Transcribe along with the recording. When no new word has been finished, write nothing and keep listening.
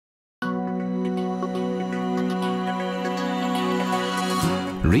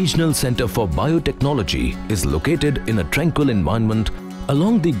Regional Center for Biotechnology is located in a tranquil environment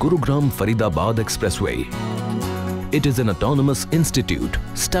along the Gurugram-Faridabad Expressway. It is an autonomous institute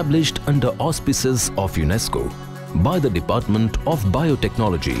established under auspices of UNESCO by the Department of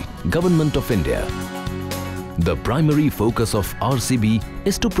Biotechnology, Government of India. The primary focus of RCB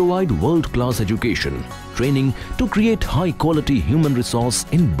is to provide world-class education, training to create high-quality human resource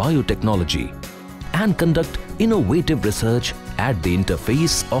in biotechnology and conduct innovative research at the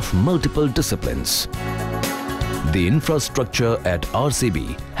interface of multiple disciplines. The infrastructure at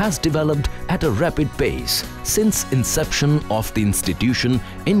RCB has developed at a rapid pace since inception of the institution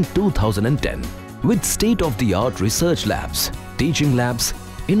in 2010, with state-of-the-art research labs, teaching labs,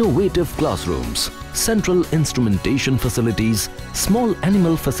 innovative classrooms, central instrumentation facilities, small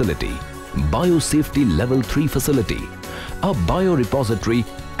animal facility, biosafety level 3 facility, a biorepository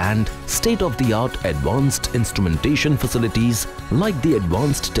and state-of-the-art advanced instrumentation facilities like the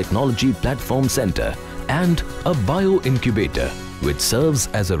Advanced Technology Platform Center and a bio-incubator which serves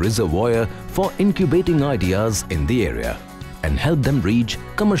as a reservoir for incubating ideas in the area and help them reach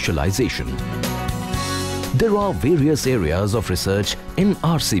commercialization. There are various areas of research in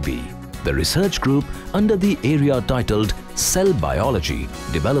RCB. The research group under the area titled Cell Biology,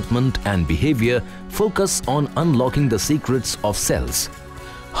 Development and Behavior focus on unlocking the secrets of cells,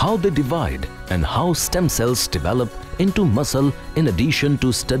 how they divide and how stem cells develop into muscle, in addition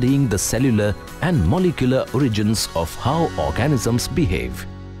to studying the cellular and molecular origins of how organisms behave.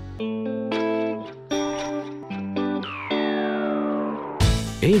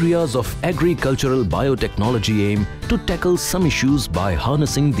 Areas of agricultural biotechnology aim to tackle some issues by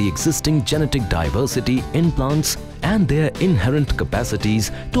harnessing the existing genetic diversity in plants and their inherent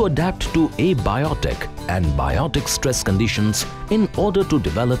capacities to adapt to abiotic and biotic stress conditions in order to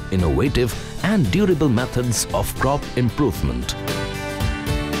develop innovative and durable methods of crop improvement.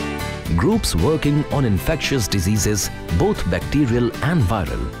 Groups working on infectious diseases, both bacterial and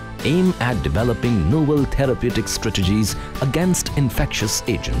viral, aim at developing novel therapeutic strategies against infectious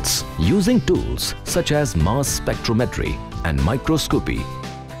agents using tools such as mass spectrometry and microscopy.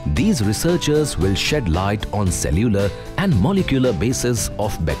 These researchers will shed light on cellular and molecular basis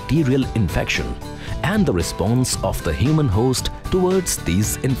of bacterial infection and the response of the human host towards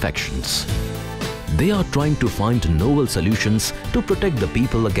these infections. They are trying to find novel solutions to protect the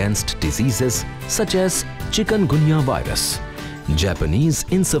people against diseases such as chikungunya virus, Japanese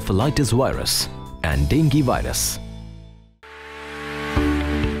encephalitis virus and dengue virus.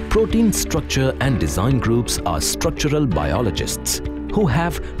 Protein structure and design groups are structural biologists who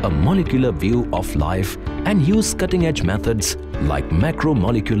have a molecular view of life and use cutting-edge methods like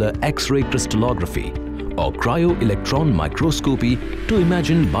macromolecular X-ray crystallography or cryo-electron microscopy to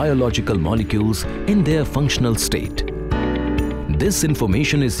imagine biological molecules in their functional state. This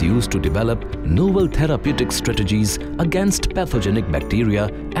information is used to develop novel therapeutic strategies against pathogenic bacteria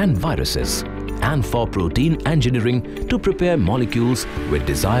and viruses, and for protein engineering to prepare molecules with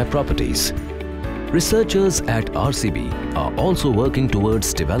desired properties. Researchers at RCB are also working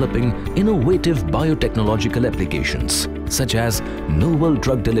towards developing innovative biotechnological applications such as novel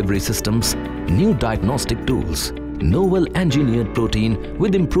drug delivery systems, new diagnostic tools, novel engineered protein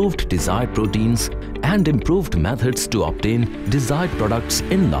with improved desired proteins and improved methods to obtain desired products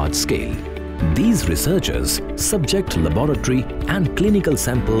in large scale. These researchers subject laboratory and clinical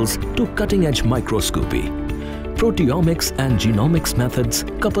samples to cutting-edge microscopy, proteomics and genomics methods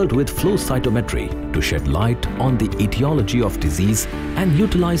coupled with flow cytometry to shed light on the etiology of disease and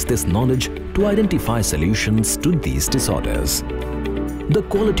utilize this knowledge to identify solutions to these disorders. The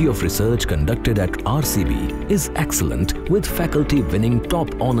quality of research conducted at RCB is excellent, with faculty winning top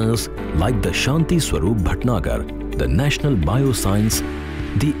honors like the Shanti Swarup Bhatnagar, the National Bioscience,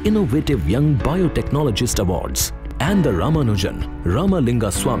 the Innovative Young Biotechnologist Awards and the Ramanujan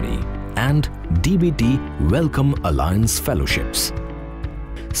Ramalinga Swami and DBT Welcome Alliance Fellowships.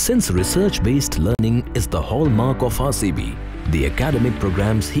 Since research-based learning is the hallmark of RCB, the academic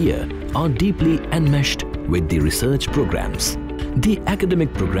programs here are deeply enmeshed with the research programs. The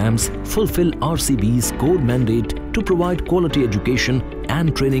academic programs fulfill RCB's core mandate to provide quality education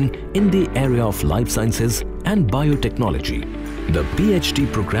and training in the area of life sciences and biotechnology. The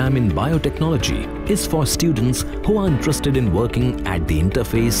PhD program in biotechnology is for students who are interested in working at the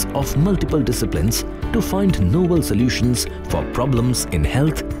interface of multiple disciplines to find novel solutions for problems in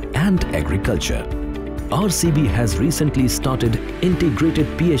health and agriculture. RCB has recently started integrated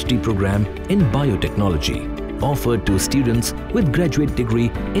PhD program in biotechnology, offered to students with graduate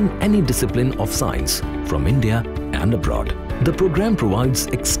degree in any discipline of science from India and abroad. The program provides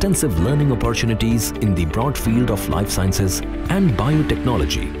extensive learning opportunities in the broad field of life sciences and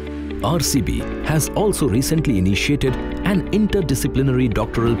biotechnology. RCB has also recently initiated an interdisciplinary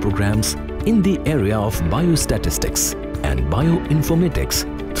doctoral programs in the area of biostatistics and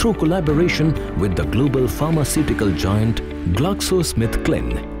bioinformatics through collaboration with the global pharmaceutical giant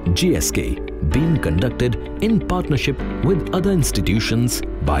GlaxoSmithKline (GSK), being conducted in partnership with other institutions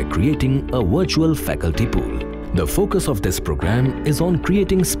by creating a virtual faculty pool. The focus of this program is on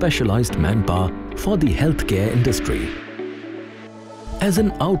creating specialized manpower for the healthcare industry. As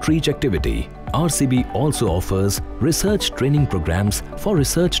an outreach activity, RCB also offers research training programs for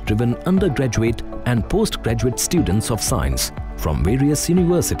research-driven undergraduate and postgraduate students of science from various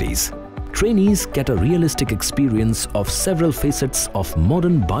universities. Trainees get a realistic experience of several facets of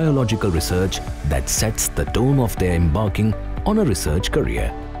modern biological research that sets the tone of their embarking on a research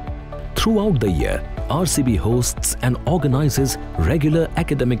career. Throughout the year, RCB hosts and organizes regular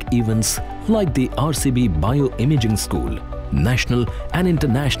academic events like the RCB Bioimaging School, national and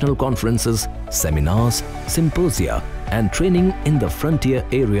international conferences, seminars, symposia, and training in the frontier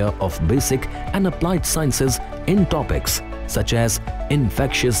area of basic and applied sciences in topics such as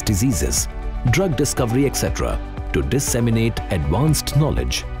infectious diseases, drug discovery, etc., to disseminate advanced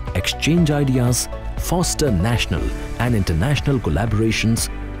knowledge, exchange ideas, foster national and international collaborations,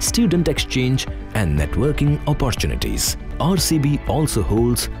 student exchange, and networking opportunities. RCB also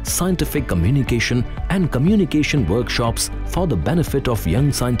holds scientific communication and communication workshops for the benefit of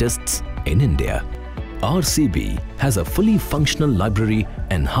young scientists in India. RCB has a fully functional library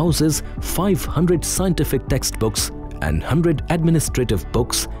and houses 500 scientific textbooks and 100 administrative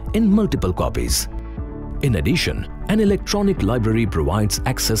books in multiple copies. In addition, an electronic library provides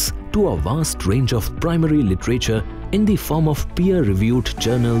access to a vast range of primary literature in the form of peer-reviewed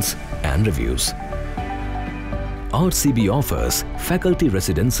journals and reviews. RCB offers faculty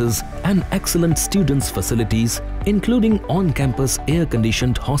residences and excellent students' facilities, including on-campus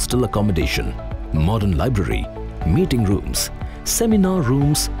air-conditioned hostel accommodation, modern library, meeting rooms, seminar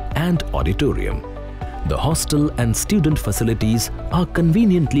rooms, and auditorium. The hostel and student facilities are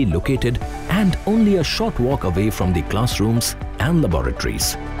conveniently located and only a short walk away from the classrooms and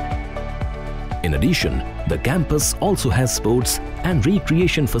laboratories. In addition, the campus also has sports and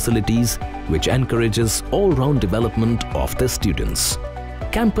recreation facilities which encourages all-round development of the students.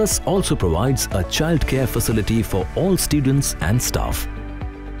 Campus also provides a childcare facility for all students and staff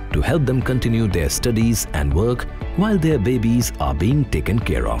to help them continue their studies and work while their babies are being taken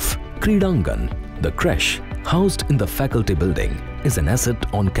care of. Kridangan, the creche housed in the faculty building, is an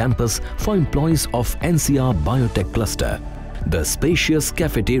asset on campus for employees of NCR Biotech Cluster. The spacious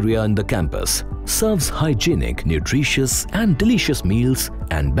cafeteria in the campus serves hygienic, nutritious and delicious meals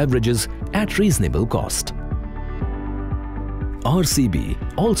and beverages at reasonable cost.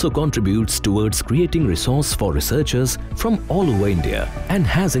 RCB also contributes towards creating resource for researchers from all over India and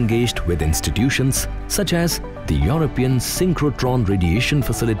has engaged with institutions such as the European Synchrotron Radiation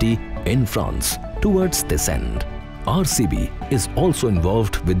Facility in France towards this end. RCB is also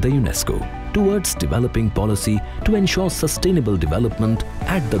involved with the UNESCO towards developing policy to ensure sustainable development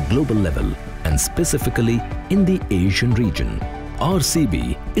at the global level and specifically in the Asian region.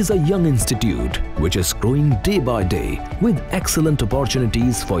 RCB is a young institute which is growing day by day with excellent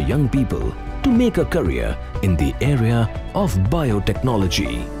opportunities for young people to make a career in the area of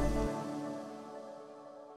biotechnology.